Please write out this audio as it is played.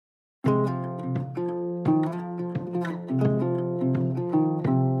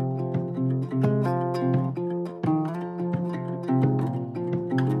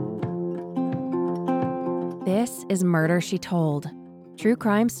is Murder, She Told. True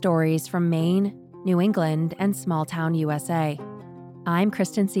crime stories from Maine, New England, and small-town USA. I'm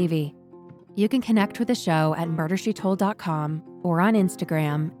Kristen Seavey. You can connect with the show at murdershetold.com or on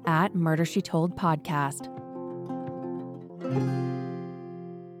Instagram at murdershetoldpodcast.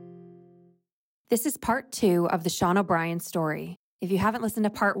 This is part 2 of the Shawn O'Brien story. If you haven't listened to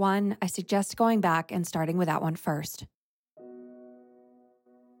part 1, I suggest going back and starting with that one first.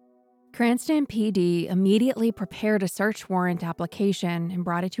 Cranston PD immediately prepared a search warrant application and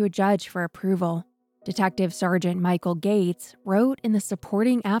brought it to a judge for approval. Detective Sergeant Michael Gates wrote in the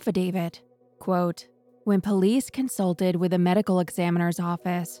supporting affidavit, quote, "When police consulted with the medical examiner's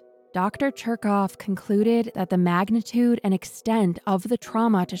office, Dr. Cherkoff concluded that the magnitude and extent of the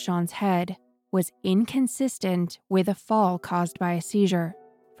trauma to Shawn's head was inconsistent with a fall caused by a seizure.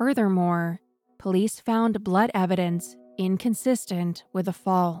 Furthermore, police found blood evidence inconsistent with a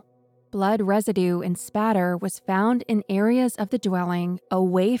fall. Blood residue and spatter was found in areas of the dwelling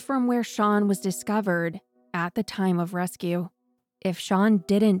away from where Shawn was discovered at the time of rescue. If Shawn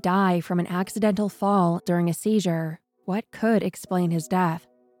didn't die from an accidental fall during a seizure, what could explain his death?"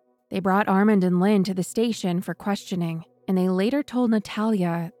 They brought Armand and Lynn to the station for questioning, and they later told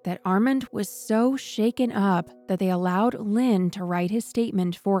Natalia that Armand was so shaken up that they allowed Lynn to write his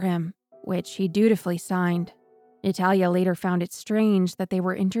statement for him, which he dutifully signed. Natalia later found it strange that they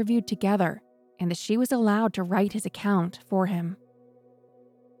were interviewed together and that she was allowed to write his account for him.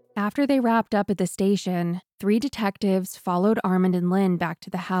 After they wrapped up at the station, 3 detectives followed Armand and Lynn back to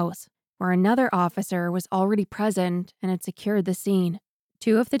the house, where another officer was already present and had secured the scene.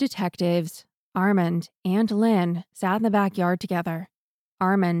 2 of the detectives, Armand and Lynn, sat in the backyard together.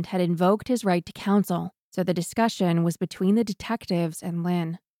 Armand had invoked his right to counsel, so the discussion was between the detectives and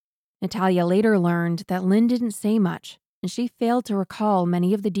Lynn. Natalia later learned that Lynn didn't say much, and she failed to recall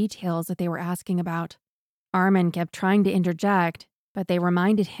many of the details that they were asking about. Armand kept trying to interject, but they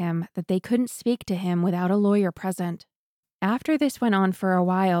reminded him that they couldn't speak to him without a lawyer present. After this went on for a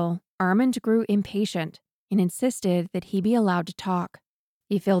while, Armand grew impatient and insisted that he be allowed to talk.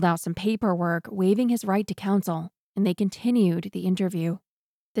 He filled out some paperwork waiving his right to counsel, and they continued the interview.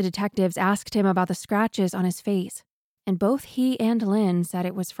 The detectives asked him about the scratches on his face, and both he and Lynn said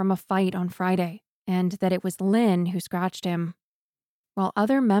it was from a fight on Friday, and that it was Lynn who scratched him. While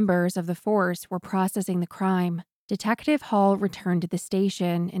other members of the force were processing the crime, Detective Hall returned to the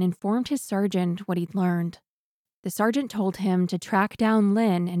station and informed his sergeant what he'd learned. The sergeant told him to track down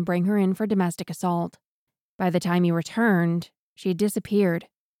Lynn and bring her in for domestic assault. By the time he returned, she had disappeared,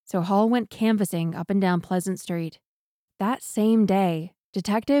 so Hall went canvassing up and down Pleasant Street. That same day,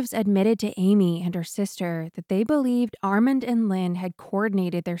 detectives admitted to Amy and her sister that they believed Armand and Lynn had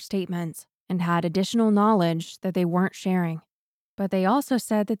coordinated their statements and had additional knowledge that they weren't sharing. But they also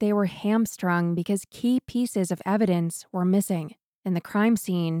said that they were hamstrung because key pieces of evidence were missing, and the crime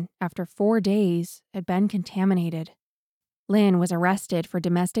scene, after 4 days, had been contaminated. Lynn was arrested for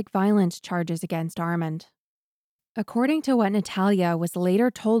domestic violence charges against Armand. According to what Natalia was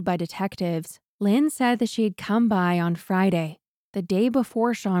later told by detectives, Lynn said that she had come by on Friday, the day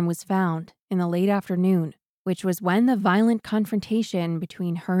before Shawn was found, in the late afternoon, which was when the violent confrontation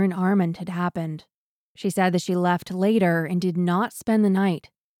between her and Armand had happened. She said that she left later and did not spend the night,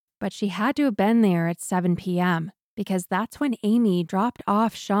 but she had to have been there at 7 p.m. because that's when Amy dropped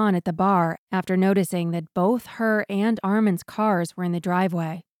off Shawn at the bar after noticing that both her and Armand's cars were in the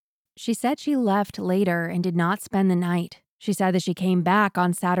driveway. She said she left later and did not spend the night. She said that she came back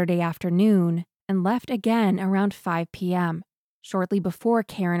on Saturday afternoon and left again around 5 p.m., shortly before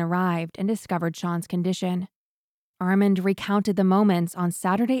Karen arrived and discovered Shawn's condition. Armand recounted the moments on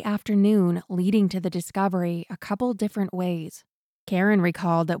Saturday afternoon leading to the discovery a couple different ways. Karen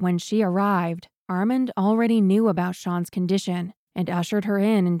recalled that when she arrived, Armand already knew about Shawn's condition and ushered her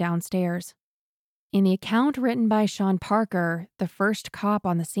in and downstairs. In the account written by Shawn Parker, the first cop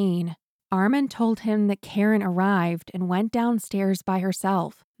on the scene, Armand told him that Karen arrived and went downstairs by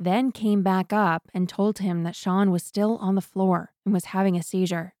herself, then came back up and told him that Shawn was still on the floor and was having a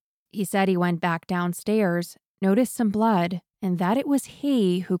seizure. He said he went back downstairs, noticed some blood, and that it was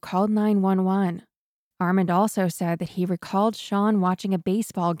he who called 911. Armand also said that he recalled Shawn watching a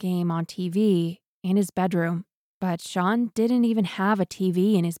baseball game on TV in his bedroom, but Shawn didn't even have a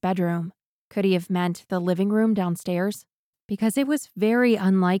TV in his bedroom. Could he have meant the living room downstairs? Because it was very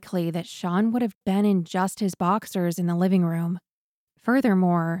unlikely that Shawn would have been in just his boxers in the living room.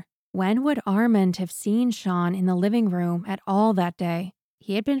 Furthermore, when would Armand have seen Shawn in the living room at all that day?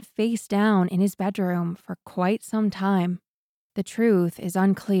 He had been face down in his bedroom for quite some time. The truth is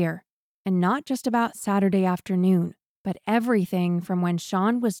unclear, and not just about Saturday afternoon, but everything from when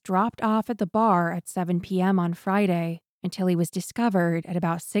Shawn was dropped off at the bar at 7 p.m. on Friday until he was discovered at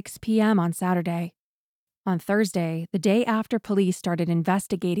about 6 p.m. on Saturday. On Thursday, the day after police started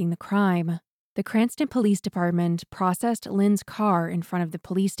investigating the crime, the Cranston Police Department processed Lynn's car in front of the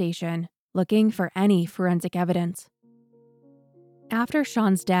police station, looking for any forensic evidence. After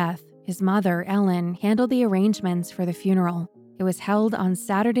Shawn's death, his mother, Ellen, handled the arrangements for the funeral. It was held on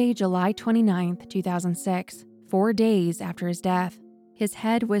Saturday, July 29, 2006, 4 days after his death. His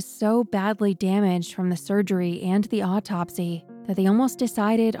head was so badly damaged from the surgery and the autopsy that they almost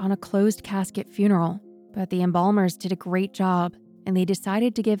decided on a closed casket funeral, but the embalmers did a great job, and they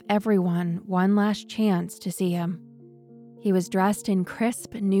decided to give everyone one last chance to see him. He was dressed in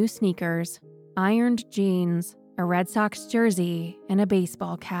crisp new sneakers, ironed jeans, a Red Sox jersey, and a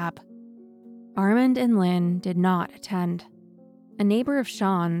baseball cap. Armand and Lynn did not attend. A neighbor of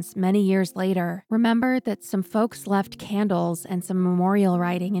Shawn's, many years later, remembered that some folks left candles and some memorial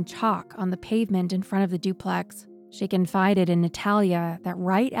writing in chalk on the pavement in front of the duplex. She confided in Natalia that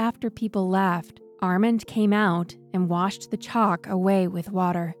right after people left, Armand came out and washed the chalk away with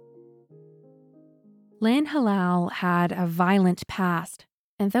water. Lynn Halal had a violent past,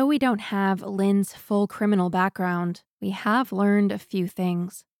 and though we don't have Lynn's full criminal background, we have learned a few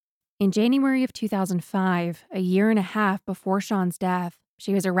things. In January of 2005, a year and a half before Shawn's death,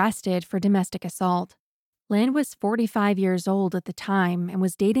 she was arrested for domestic assault. Lynn was 45 years old at the time and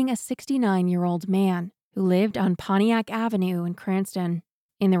was dating a 69-year-old man who lived on Pontiac Avenue in Cranston.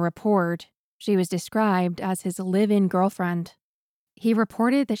 In the report, she was described as his live-in girlfriend. He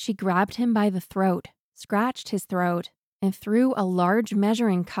reported that she grabbed him by the throat, scratched his throat, and threw a large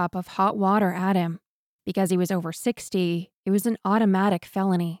measuring cup of hot water at him. Because he was over 60, it was an automatic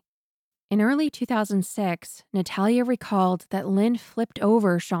felony. In early 2006, Natalia recalled that Lynn flipped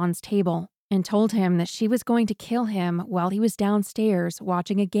over Shawn's table and told him that she was going to kill him while he was downstairs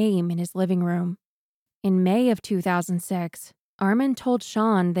watching a game in his living room. In May of 2006, Armand told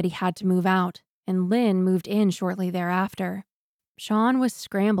Shawn that he had to move out, and Lynn moved in shortly thereafter. Shawn was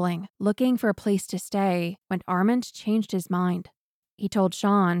scrambling, looking for a place to stay, when Armand changed his mind. He told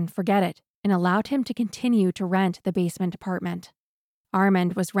Shawn, forget it, and allowed him to continue to rent the basement apartment.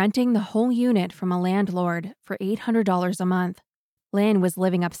 Armand was renting the whole unit from a landlord for $800 a month. Lynn was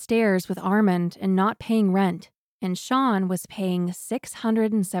living upstairs with Armand and not paying rent, and Shawn was paying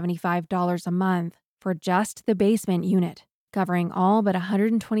 $675 a month for just the basement unit, covering all but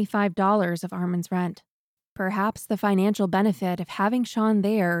 $125 of Armand's rent. Perhaps the financial benefit of having Shawn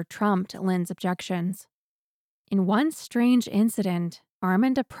there trumped Lynn's objections. In one strange incident,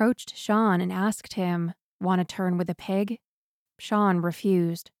 Armand approached Shawn and asked him, "Want to turn with a pig?" Shawn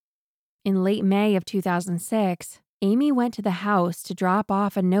refused. In late May of 2006, Amy went to the house to drop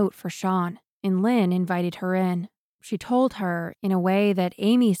off a note for Shawn, and Lynn invited her in. She told her, in a way that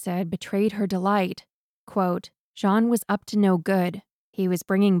Amy said betrayed her delight, quote, Shawn was up to no good. He was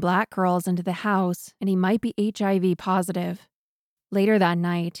bringing black girls into the house, and he might be HIV positive. Later that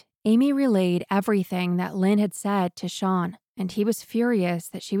night, Amy relayed everything that Lynn had said to Shawn, and he was furious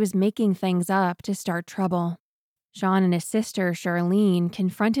that she was making things up to start trouble. Shawn and his sister, Charlene,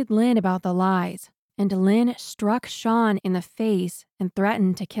 confronted Lynn about the lies, and Lynn struck Shawn in the face and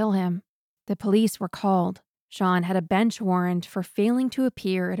threatened to kill him. The police were called. Shawn had a bench warrant for failing to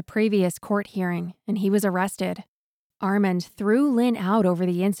appear at a previous court hearing, and he was arrested. Armand threw Lynn out over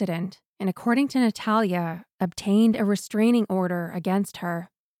the incident, and according to Natalia, obtained a restraining order against her.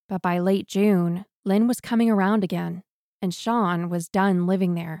 But by late June, Lynn was coming around again, and Shawn was done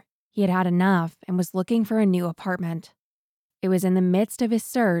living there. He had had enough and was looking for a new apartment. It was in the midst of his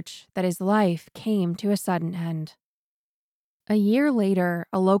search that his life came to a sudden end. A year later,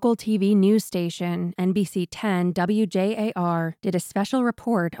 a local TV news station, NBC 10 WJAR, did a special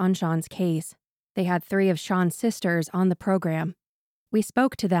report on Shawn's case. They had 3 of Shawn's sisters on the program. We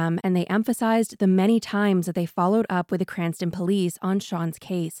spoke to them, and they emphasized the many times that they followed up with the Cranston police on Shawn's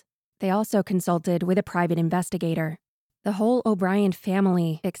case. They also consulted with a private investigator. The whole O'Brien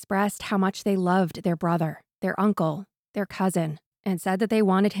family expressed how much they loved their brother, their uncle, their cousin, and said that they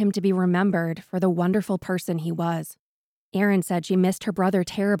wanted him to be remembered for the wonderful person he was. Erin said she missed her brother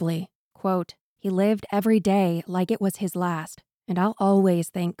terribly. Quote, he lived every day like it was his last, and I'll always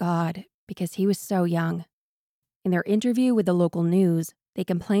thank God because he was so young. In their interview with the local news, they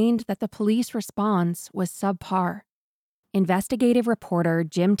complained that the police response was subpar. Investigative reporter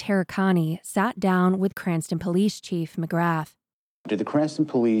Jim Terracani sat down with Cranston Police Chief McGrath. Did the Cranston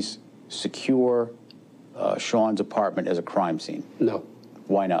police secure Shawn's apartment as a crime scene? No.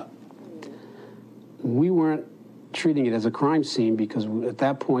 Why not? We weren't treating it as a crime scene because at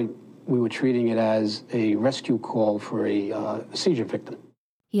that point We were treating it as a rescue call for a seizure victim.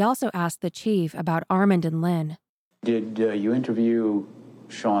 He also asked the chief about Armand and Lynn. Did you interview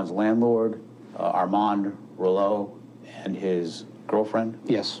Shawn's landlord, Armand Rouleau, and his girlfriend?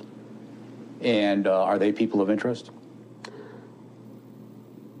 Yes. And are they people of interest?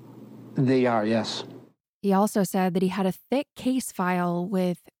 They are, yes. He also said that he had a thick case file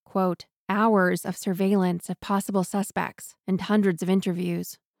with, quote, hours of surveillance of possible suspects and hundreds of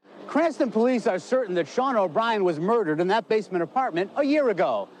interviews. Cranston police are certain that Shawn O'Brien was murdered in that basement apartment a year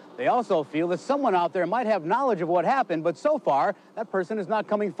ago. They also feel that someone out there might have knowledge of what happened, but so far, that person is not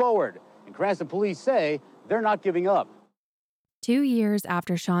coming forward. And Cranston police say they're not giving up. 2 years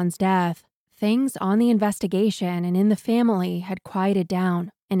after Shawn's death, things on the investigation and in the family had quieted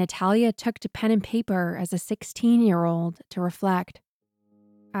down, and Natalia took to pen and paper as a 16-year-old to reflect.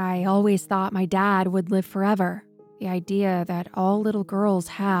 I always thought my dad would live forever. The idea that all little girls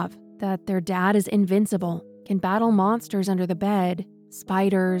have, that their dad is invincible, can battle monsters under the bed,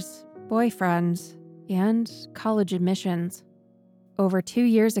 spiders, boyfriends, and college admissions. Over 2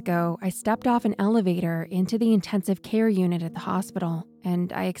 years ago, I stepped off an elevator into the intensive care unit at the hospital,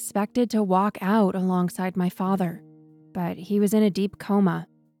 and I expected to walk out alongside my father. But he was in a deep coma,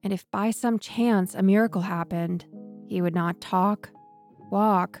 and if by some chance a miracle happened, he would not talk,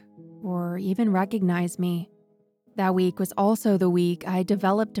 walk, or even recognize me. That week was also the week I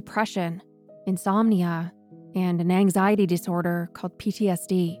developed depression, insomnia, and an anxiety disorder called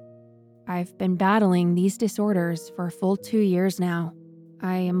PTSD. I've been battling these disorders for a full 2 years now.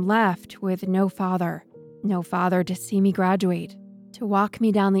 I am left with no father to see me graduate, to walk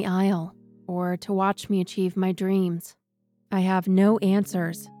me down the aisle, or to watch me achieve my dreams. I have no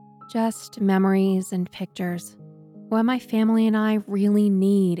answers, just memories and pictures. What my family and I really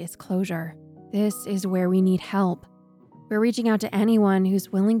need is closure. This is where we need help. We're reaching out to anyone who's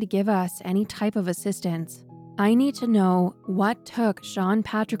willing to give us any type of assistance. I need to know what took Shawn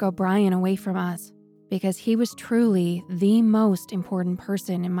Patrick O'Brien away from us, because he was truly the most important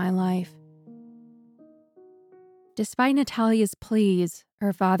person in my life. Despite Natalia's pleas,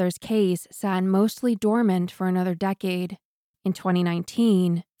 her father's case sat mostly dormant for another decade. In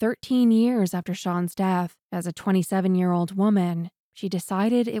 2019, 13 years after Shawn's death, as a 27-year-old woman, she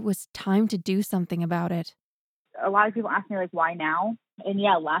decided it was time to do something about it. A lot of people ask me, why now? And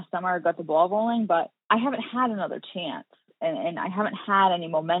yeah, last summer I got the ball rolling, but I haven't had another chance. And I haven't had any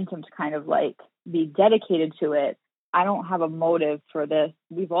momentum to kind of be dedicated to it. I don't have a motive for this.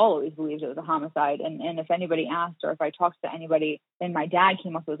 We've all always believed it was a homicide. And if anybody asked, or if I talked to anybody, and my dad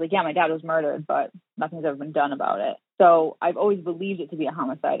came up, it was like, yeah, my dad was murdered, but nothing's ever been done about it. So I've always believed it to be a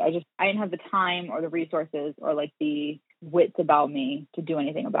homicide. I didn't have the time or the resources or the wits about me to do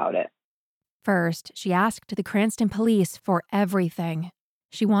anything about it. First, she asked the Cranston police for everything.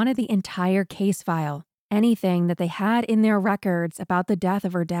 She wanted the entire case file, anything that they had in their records about the death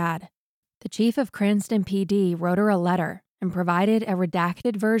of her dad. The chief of Cranston PD wrote her a letter and provided a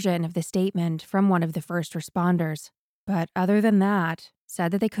redacted version of the statement from one of the first responders. But other than that,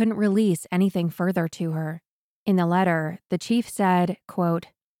 said that they couldn't release anything further to her. In the letter, the chief said, quote,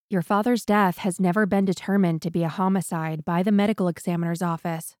 "Your father's death has never been determined to be a homicide by the medical examiner's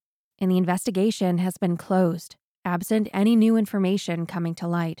office, and the investigation has been closed, absent any new information coming to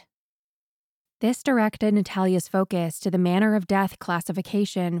light." This directed Natalia's focus to the manner of death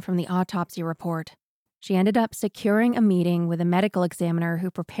classification from the autopsy report. She ended up securing a meeting with a medical examiner who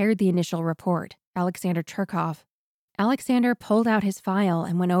prepared the initial report, Alexander Cherkov. Alexander pulled out his file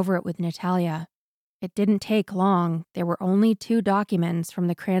and went over it with Natalia. It didn't take long. There were only 2 documents from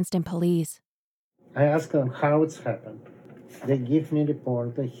the Cranston police. I asked them how it's happened. They give me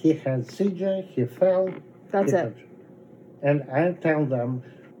report that he had seizure, he fell. That's it. And I tell them,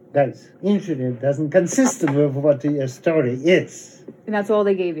 guys, injury doesn't consist of what your story is. And that's all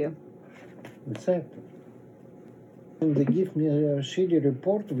they gave you? Exactly. And they give me a shitty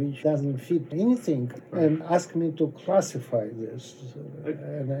report which doesn't fit anything and ask me to classify this.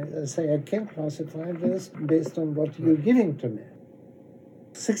 And I say, I can't classify this based on what you're giving to me.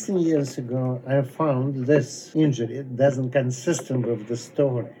 16 years ago, I found this injury doesn't consist of the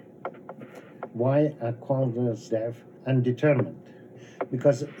story. Why I call this death undetermined?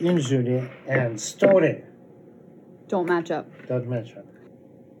 Because injury and story don't match up.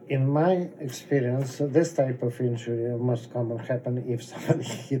 In my experience, this type of injury most common happen if somebody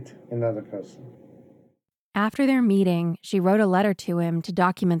hit another person. After their meeting, she wrote a letter to him to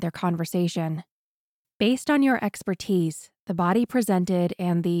document their conversation. Based on your expertise, the body presented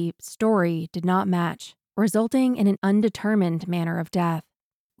and the story did not match, resulting in an undetermined manner of death.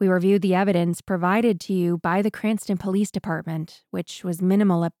 We reviewed the evidence provided to you by the Cranston Police Department, which was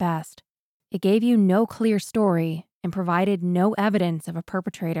minimal at best. It gave you no clear story and provided no evidence of a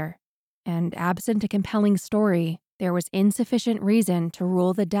perpetrator. And absent a compelling story, there was insufficient reason to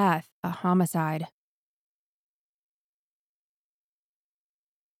rule the death a homicide.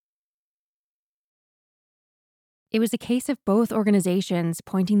 It was a case of both organizations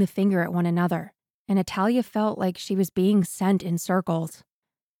pointing the finger at one another, and Natalia felt like she was being sent in circles.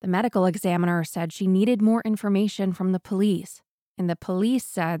 The medical examiner said she needed more information from the police, and the police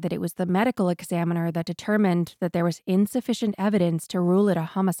said that it was the medical examiner that determined that there was insufficient evidence to rule it a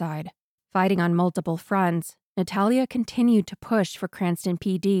homicide. Fighting on multiple fronts, Natalia continued to push for Cranston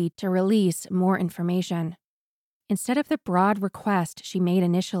PD to release more information. Instead of the broad request she made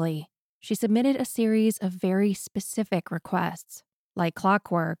initially, she submitted a series of very specific requests. Like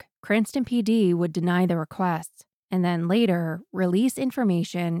clockwork, Cranston PD would deny the requests, and then later release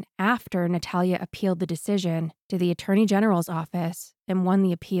information after Natalia appealed the decision to the Attorney General's office and won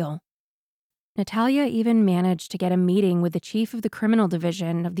the appeal. Natalia even managed to get a meeting with the chief of the criminal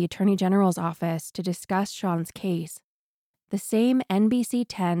division of the Attorney General's office to discuss Shawn's case. The same NBC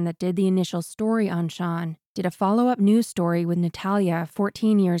 10 that did the initial story on Shawn did a follow-up news story with Natalia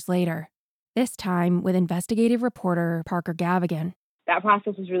 14 years later, this time with investigative reporter Parker Gavigan. That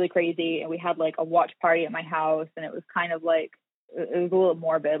process was really crazy, and we had like a watch party at my house, and it was kind of like, it was a little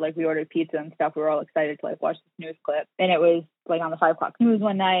morbid. Like, we ordered pizza and stuff. We were all excited to like watch this news clip, and it was like on the 5 o'clock news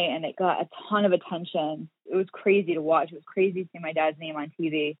one night, and it got a ton of attention. It was crazy to watch. It was crazy to see my dad's name on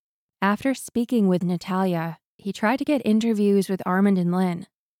TV. After speaking with Natalia, he tried to get interviews with Armand and Lynn.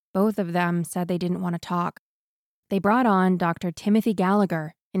 Both of them said they didn't want to talk. They brought on Dr. Timothy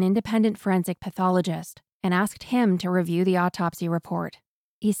Gallagher, an independent forensic pathologist, and asked him to review the autopsy report.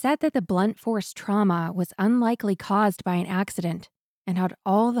 He said that the blunt force trauma was unlikely caused by an accident and had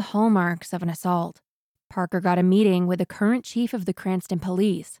all the hallmarks of an assault. Parker got a meeting with the current chief of the Cranston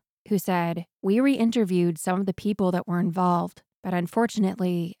Police, who said, "We re-interviewed some of the people that were involved, but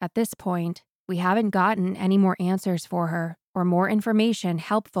unfortunately, at this point, we haven't gotten any more answers for her or more information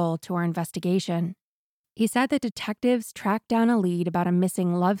helpful to our investigation." He said that detectives tracked down a lead about a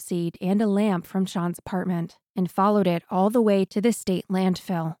missing love seat and a lamp from Shawn's apartment and followed it all the way to the state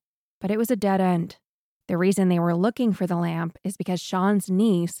landfill. But it was a dead end. The reason they were looking for the lamp is because Shawn's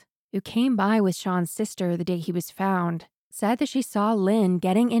niece, who came by with Shawn's sister the day he was found, said that she saw Lynn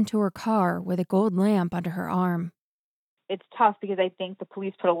getting into her car with a gold lamp under her arm. It's tough because I think the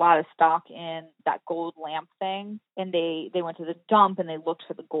police put a lot of stock in that gold lamp thing, and they went to the dump and they looked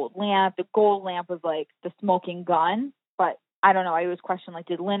for the gold lamp. The gold lamp was like the smoking gun, but I don't know. I always question, like,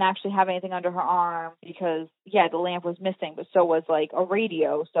 did Lynn actually have anything under her arm? Because, yeah, the lamp was missing, but so was like a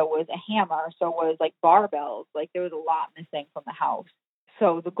radio, so was a hammer, so was like barbells. Like, there was a lot missing from the house.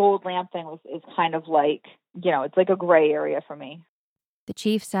 So the gold lamp thing is kind of like, it's like a gray area for me. The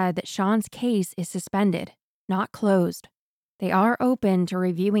chief said that Shawn's case is suspended, not closed. They are open to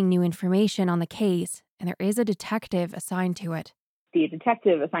reviewing new information on the case, and there is a detective assigned to it. The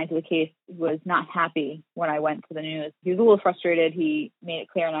detective assigned to the case was not happy when I went to the news. He was a little frustrated. He made it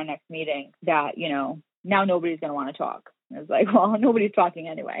clear in our next meeting that, now nobody's going to want to talk. And I was like, well, nobody's talking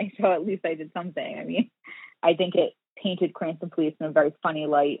anyway, so at least I did something. I mean, I think it painted Cranston Police in a very funny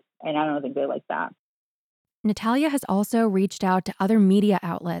light, and I don't think they like that. Natalia has also reached out to other media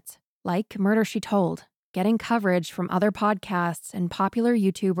outlets, like Murder, She Told, getting coverage from other podcasts and popular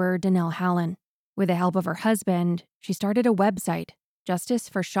YouTuber Danelle Hallen. With the help of her husband, she started a website,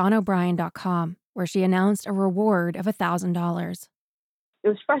 justiceforshawnO'Brien.com, where she announced a reward of $1,000. It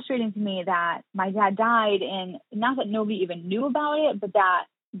was frustrating to me that my dad died, and not that nobody even knew about it, but that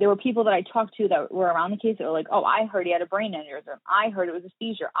there were people that I talked to that were around the case that were like, oh, I heard he had a brain aneurysm. I heard it was a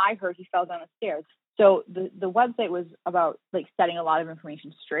seizure. I heard he fell down the stairs. So the website was about like setting a lot of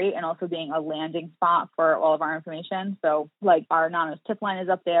information straight and also being a landing spot for all of our information. So like our anonymous tip line is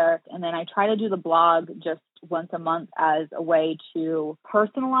up there. And then I try to do the blog just once a month as a way to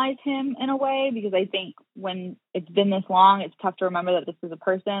personalize him in a way, because I think when it's been this long, it's tough to remember that this is a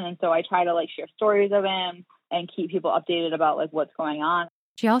person. And so I try to like share stories of him and keep people updated about like what's going on.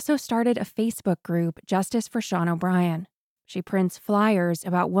 She also started a Facebook group, Justice for Shawn O'Brien. She prints flyers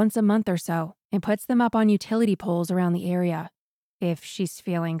about once a month or so and puts them up on utility poles around the area. If she's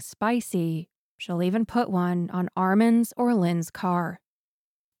feeling spicy, she'll even put one on Armand's or Lynn's car.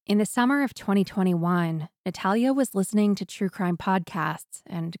 In the summer of 2021, Natalia was listening to true crime podcasts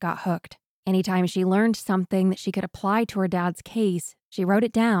and got hooked. Anytime she learned something that she could apply to her dad's case, she wrote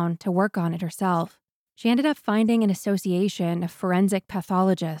it down to work on it herself. She ended up finding an association of forensic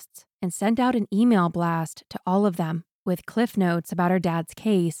pathologists and sent out an email blast to all of them, with cliff notes about her dad's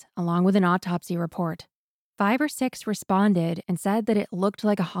case, along with an autopsy report. 5 or 6 responded and said that it looked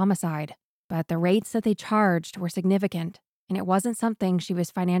like a homicide, but the rates that they charged were significant, and it wasn't something she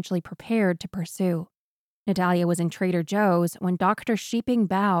was financially prepared to pursue. Natalia was in Trader Joe's when Dr. Sheeping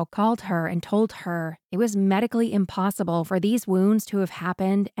Bao called her and told her it was medically impossible for these wounds to have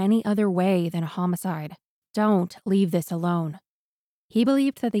happened any other way than a homicide. Don't leave this alone. He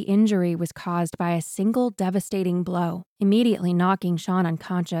believed that the injury was caused by a single devastating blow, immediately knocking Shawn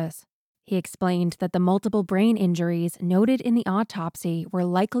unconscious. He explained that the multiple brain injuries noted in the autopsy were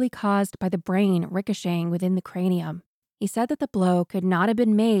likely caused by the brain ricocheting within the cranium. He said that the blow could not have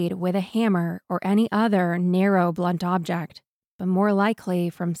been made with a hammer or any other narrow, blunt object, but more likely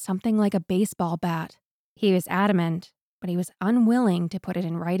from something like a baseball bat. He was adamant, but he was unwilling to put it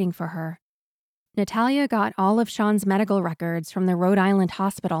in writing for her. Natalia got all of Shawn's medical records from the Rhode Island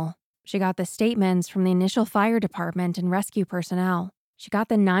hospital. She got the statements from the initial fire department and rescue personnel. She got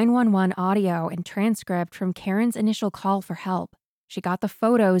the 911 audio and transcript from Karen's initial call for help. She got the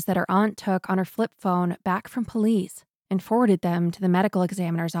photos that her aunt took on her flip phone back from police and forwarded them to the medical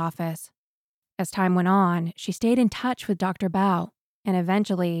examiner's office. As time went on, she stayed in touch with Dr. Bao, and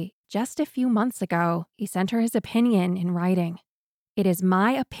eventually, just a few months ago, he sent her his opinion in writing. It is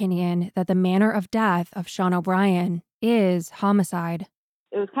my opinion that the manner of death of Shawn O'Brien is homicide.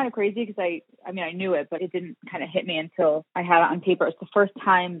 It was kind of crazy because I knew it, but it didn't kind of hit me until I had it on paper. It's the first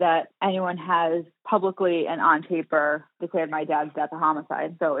time that anyone has publicly and on paper declared my dad's death a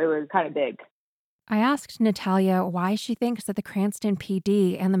homicide, so it was kind of big. I asked Natalia why she thinks that the Cranston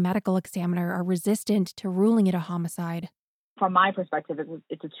PD and the medical examiner are resistant to ruling it a homicide. From my perspective,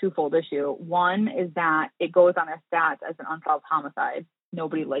 it's a twofold issue. One is that it goes on their stats as an unsolved homicide.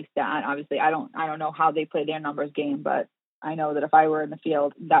 Nobody likes that. Obviously, I don't know how they play their numbers game, but I know that if I were in the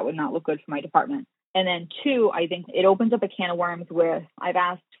field, that would not look good for my department. And then two, I think it opens up a can of worms where I've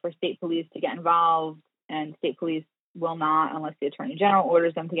asked for state police to get involved, and state police will not unless the attorney general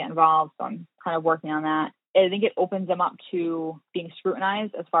orders them to get involved. So I'm kind of working on that. I think it opens them up to being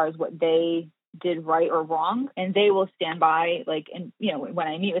scrutinized as far as what they did right or wrong. And they will stand by, when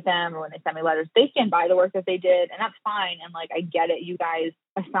I meet with them or when they send me letters, they stand by the work that they did. And that's fine. And I get it. You guys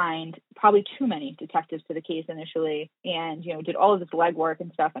assigned probably too many detectives to the case initially and, did all of this legwork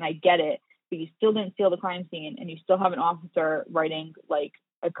and stuff. And I get it. But you still didn't seal the crime scene, and you still have an officer writing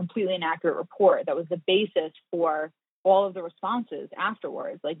a completely inaccurate report that was the basis for all of the responses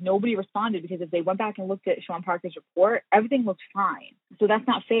afterwards. Nobody responded because if they went back and looked at Shawn Parker's report, everything looked fine. So that's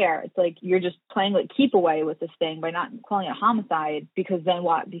not fair. It's you're just playing keep away with this thing by not calling it a homicide, because then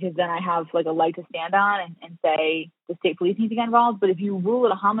what? Because then I have a leg to stand on and say the state police need to get involved. But if you rule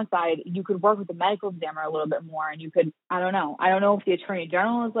it a homicide, you could work with the medical examiner a little bit more, and you could, I don't know if the attorney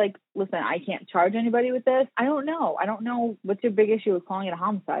general is listen, I can't charge anybody with this. I don't know what's your big issue with calling it a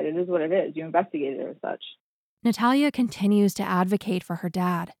homicide. It is what it is. You investigated it as such. Natalia continues to advocate for her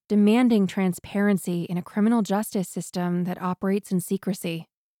dad, demanding transparency in a criminal justice system that operates in secrecy.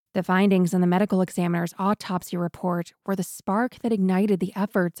 The findings in the medical examiner's autopsy report were the spark that ignited the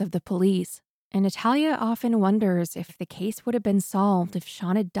efforts of the police, and Natalia often wonders if the case would have been solved if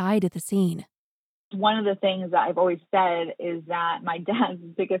Shawn had died at the scene. One of the things that I've always said is that my dad's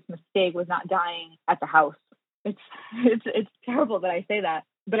biggest mistake was not dying at the house. It's terrible that I say that,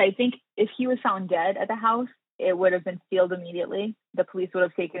 but I think if he was found dead at the house, it would have been sealed immediately. The police would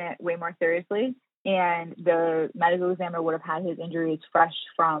have taken it way more seriously, and the medical examiner would have had his injuries fresh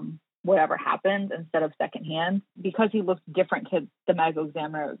from whatever happened instead of secondhand. Because he looked different to the medical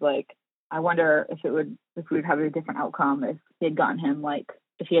examiner, it was I wonder if we would have a different outcome if they had gotten him,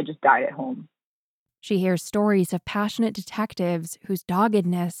 if he had just died at home. She hears stories of passionate detectives whose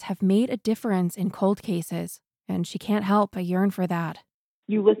doggedness have made a difference in cold cases, and she can't help but yearn for that.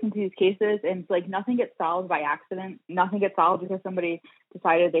 You listen to these cases and it's nothing gets solved by accident. Nothing gets solved because somebody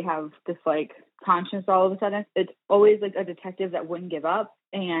decided they have this conscience all of a sudden. It's always a detective that wouldn't give up.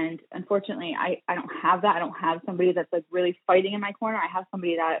 And unfortunately, I don't have that. I don't have somebody that's really fighting in my corner. I have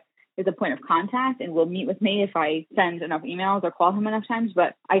somebody that is a point of contact and will meet with me if I send enough emails or call him enough times.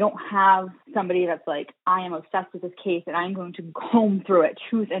 But I don't have somebody that's I am obsessed with this case and I'm going to comb through it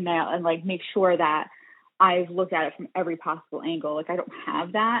tooth and nail and make sure that I've looked at it from every possible angle. I don't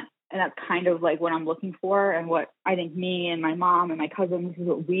have that. And that's kind of what I'm looking for and what I think me and my mom and my cousin, this is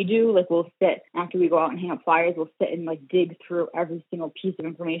what we do. We'll sit after we go out and hang up flyers, we'll sit and dig through every single piece of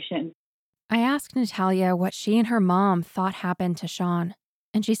information. I asked Natalia what she and her mom thought happened to Shawn,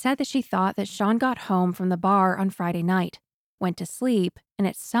 and she said that she thought that Shawn got home from the bar on Friday night, went to sleep, and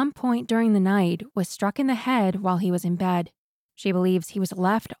at some point during the night was struck in the head while he was in bed. She believes he was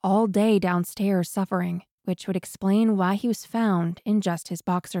left all day downstairs suffering, which would explain why he was found in just his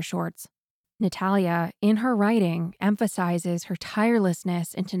boxer shorts. Natalia, in her writing, emphasizes her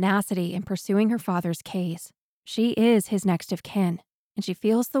tirelessness and tenacity in pursuing her father's case. She is his next of kin, and she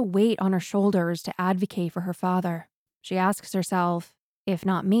feels the weight on her shoulders to advocate for her father. She asks herself, if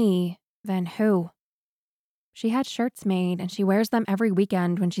not me, then who? She had shirts made, and she wears them every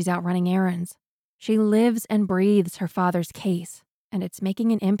weekend when she's out running errands. She lives and breathes her father's case, and it's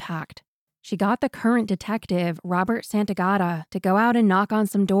making an impact. She got the current detective, Robert Santagata, to go out and knock on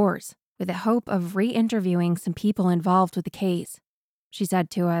some doors with the hope of re-interviewing some people involved with the case. She said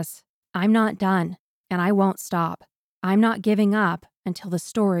to us, "I'm not done, and I won't stop. I'm not giving up until the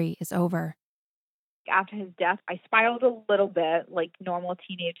story is over." After his death, I spiraled a little bit, like normal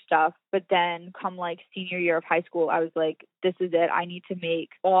teenage stuff. But then come like senior year of high school, I was like, this is it. I need to make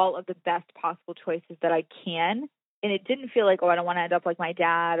all of the best possible choices that I can. And it didn't feel like, oh, I don't want to end up like my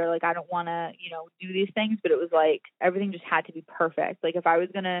dad, or like I don't want to, do these things. But it was like everything just had to be perfect. Like if I was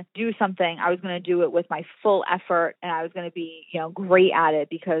going to do something, I was going to do it with my full effort, and I was going to be, great at it,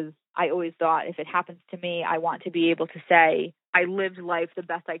 because I always thought if it happens to me, I want to be able to say I lived life the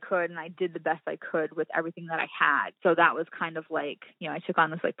best I could, and I did the best I could with everything that I had. So that was kind of like, I took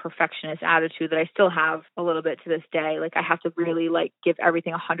on this like perfectionist attitude that I still have a little bit to this day. Like I have to really like give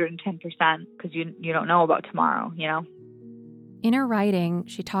everything 110% because you don't know about tomorrow, In her writing,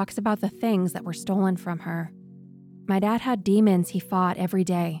 she talks about the things that were stolen from her. My dad had demons he fought every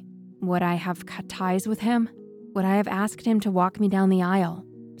day. Would I have cut ties with him? Would I have asked him to walk me down the aisle?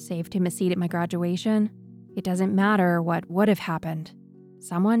 Saved him a seat at my graduation? It doesn't matter what would have happened.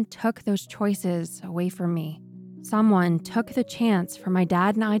 Someone took those choices away from me. Someone took the chance for my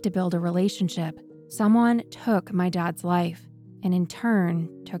dad and I to build a relationship. Someone took my dad's life, and in turn,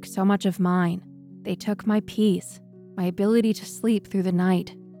 took so much of mine. They took my peace, my ability to sleep through the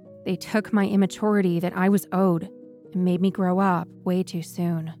night. They took my immaturity that I was owed and made me grow up way too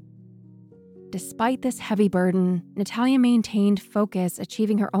soon. Despite this heavy burden, Natalia maintained focus,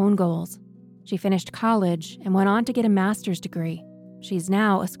 achieving her own goals. She finished college and went on to get a master's degree. She's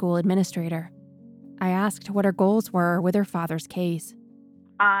now a school administrator. I asked what her goals were with her father's case.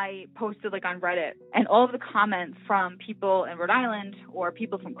 I posted like on Reddit, and all of the comments from people in Rhode Island or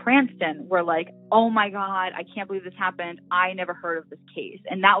people from Cranston were like, oh my God, I can't believe this happened. I never heard of this case.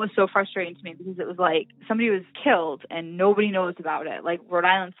 And that was so frustrating to me, because it was like somebody was killed and nobody knows about it. Like Rhode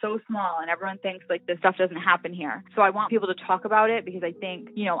Island's so small and everyone thinks like this stuff doesn't happen here. So I want people to talk about it, because I think,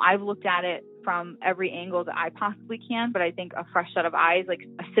 I've looked at it from every angle that I possibly can, but I think a fresh set of eyes, like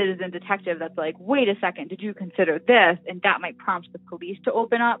a citizen detective that's like, wait a second, did you consider this? And that might prompt the police to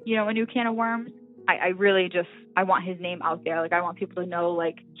open up, a new can of worms. I really I want his name out there. Like I want people to know,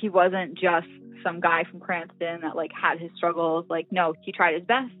 like, he wasn't just some guy from Cranston that like had his struggles. Like, no, he tried his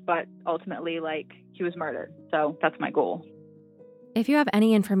best, but ultimately like he was murdered. So that's my goal. If you have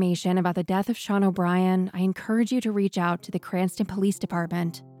any information about the death of Shawn O'Brien, I encourage you to reach out to the Cranston Police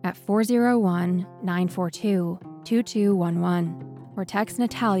Department at 401-942-2211 or text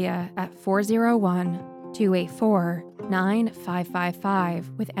Natalia at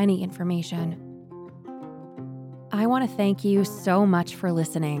 401-284-9555 with any information. I want to thank you so much for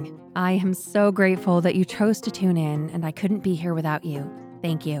listening. I am so grateful that you chose to tune in, and I couldn't be here without you.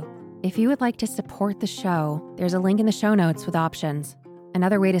 Thank you. If you would like to support the show, there's a link in the show notes with options.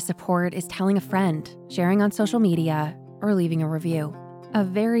 Another way to support is telling a friend, sharing on social media, or leaving a review. A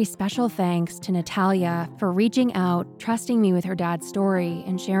very special thanks to Natalia for reaching out, trusting me with her dad's story,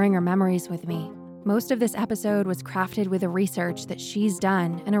 and sharing her memories with me. Most of this episode was crafted with the research that she's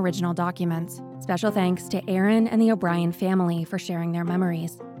done and original documents. Special thanks to Aaron and the O'Brien family for sharing their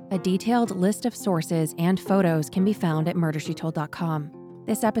memories. A detailed list of sources and photos can be found at murdershetold.com.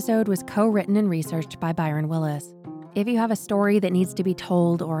 This episode was co-written and researched by Byron Willis. If you have a story that needs to be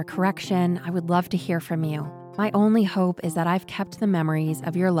told or a correction, I would love to hear from you. My only hope is that I've kept the memories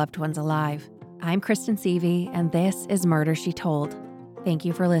of your loved ones alive. I'm Kristen Seavey, and this is Murder, She Told. Thank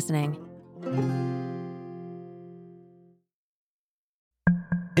you for listening.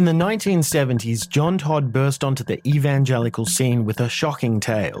 In the 1970s, John Todd burst onto the evangelical scene with a shocking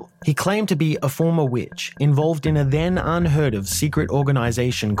tale. He claimed to be a former witch involved in a then unheard of secret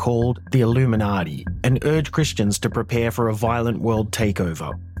organization called the Illuminati, and urged Christians to prepare for a violent world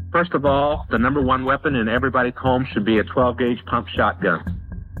takeover. First of all, the number one weapon in everybody's home should be a 12-gauge pump shotgun.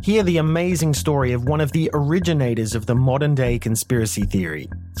 Hear the amazing story of one of the originators of the modern-day conspiracy theory.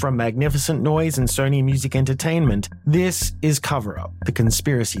 From Magnificent Noise and Sony Music Entertainment, this is Cover Up, the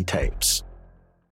Conspiracy Tapes.